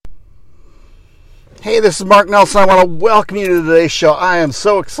Hey, this is Mark Nelson. I want to welcome you to today's show. I am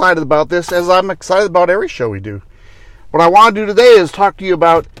so excited about this, as I'm excited about every show we do. What I want to do today is talk to you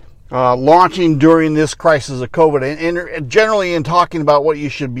about launching during this crisis of COVID, and generally in talking about what you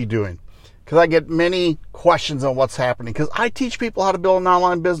should be doing. Because I get many questions on what's happening. Because I teach people how to build an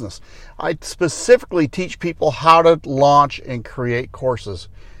online business. I specifically teach people how to launch and create courses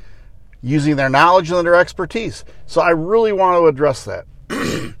using their knowledge and their expertise. So I really want to address that.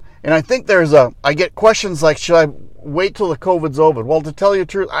 And I think I get questions like, should I wait till the COVID's over? Well, to tell you the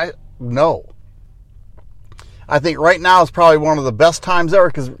truth, no. I think right now is probably one of the best times ever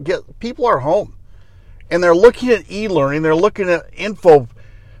because people are home. And they're looking at e-learning, they're looking at info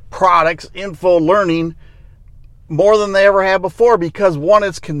products, info learning more than they ever have before because one,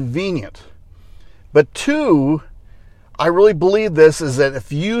 it's convenient. But two, I really believe this is that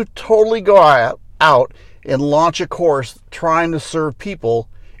if you totally go out and launch a course trying to serve people,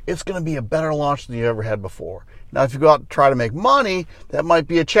 it's going to be a better launch than you ever had before. Now, if you go out and try to make money, that might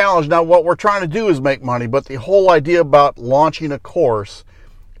be a challenge. Now, what we're trying to do is make money, but the whole idea about launching a course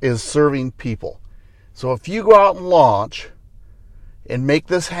is serving people. So if you go out and launch and make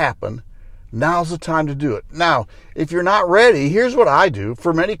this happen, now's the time to do it. Now, if you're not ready, here's what I do.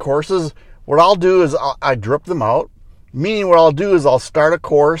 For many courses, what I'll do is I drip them out, meaning what I'll do is I'll start a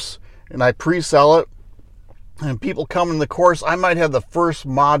course and I pre-sell it. And people come in the course, I might have the first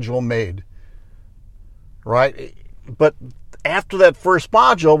module made, right? But after that first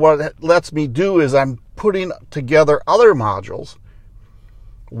module, what it lets me do is I'm putting together other modules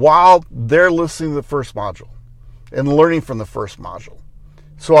while they're listening to the first module and learning from the first module.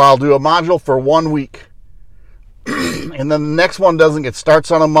 So I'll do a module for 1 week. And then the next one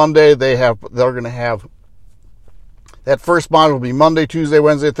starts on a Monday. They're going to have that first module will be Monday, Tuesday,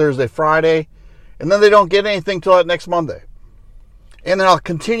 Wednesday, Thursday, Friday. And then they don't get anything till that next Monday. And then I'll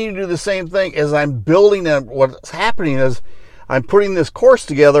continue to do the same thing as I'm building it. What's happening is I'm putting this course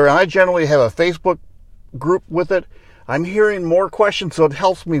together, and I generally have a Facebook group with it. I'm hearing more questions, so it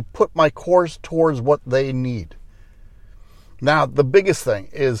helps me put my course towards what they need. Now, the biggest thing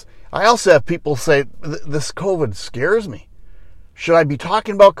is I also have people say, this COVID scares me. Should I be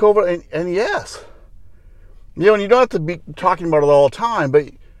talking about COVID? And yes. And you don't have to be talking about it all the time, but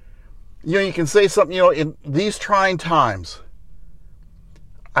you can say something, in these trying times,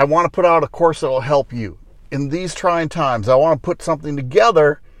 I want to put out a course that will help you. In these trying times, I want to put something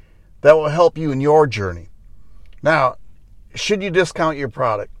together that will help you in your journey. Now, should you discount your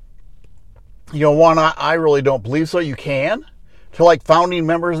product? One, I really don't believe so. You can, to founding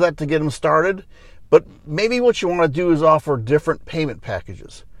members to get them started. But maybe what you want to do is offer different payment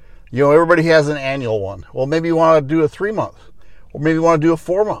packages. Everybody has an annual one. Well, maybe you want to do a 3-month, or maybe you want to do a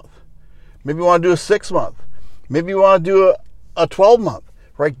 4-month. Maybe you want to do a 6-month. Maybe you want to do a 12-month,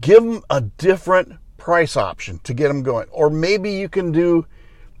 right? Give them a different price option to get them going. Or maybe you can do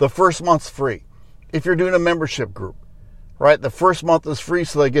the first month's free. If you're doing a membership group, right? The first month is free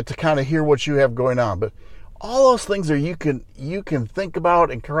so they get to kind of hear what you have going on. But all those things you can think about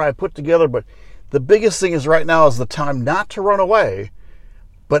and try to put together. But the biggest thing is right now is the time not to run away,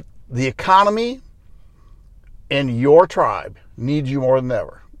 but the economy and your tribe needs you more than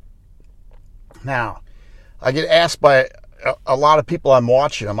ever. Now, I get asked by a lot of people I'm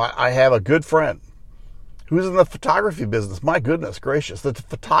watching them. I have a good friend who's in the photography business. My goodness gracious. The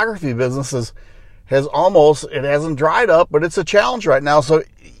photography business it hasn't dried up, but it's a challenge right now. So,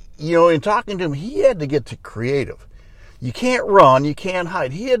 in talking to him, he had to get creative. You can't run, you can't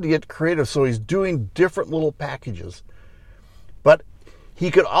hide. He had to get creative, so he's doing different little packages. But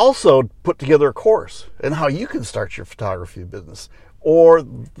he could also put together a course on how you can start your photography business, or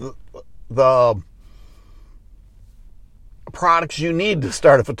the products you need to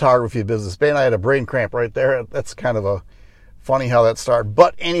start a photography business. Man, I had a brain cramp right there. That's kind of funny how that started.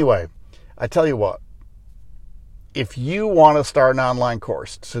 But anyway, I tell you what, if you want to start an online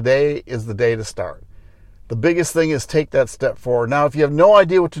course, today is the day to start. The biggest thing is take that step forward. Now, if you have no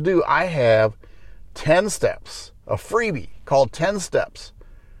idea what to do, I have 10 steps, a freebie called 10 Steps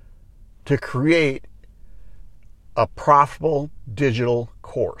to create a profitable digital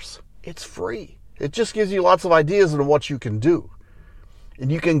course. It's free. It just gives you lots of ideas on what you can do.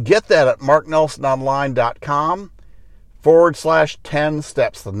 And you can get that at marknelsononline.com/10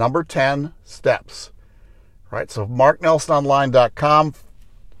 steps, the number 10 steps. Right? So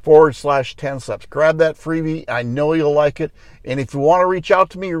marknelsononline.com/10 steps. Grab that freebie. I know you'll like it. And if you want to reach out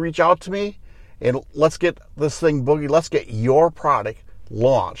to me, and let's get this thing boogie. Let's get your product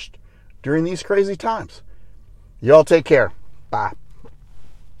launched during these crazy times. Y'all take care. Bye.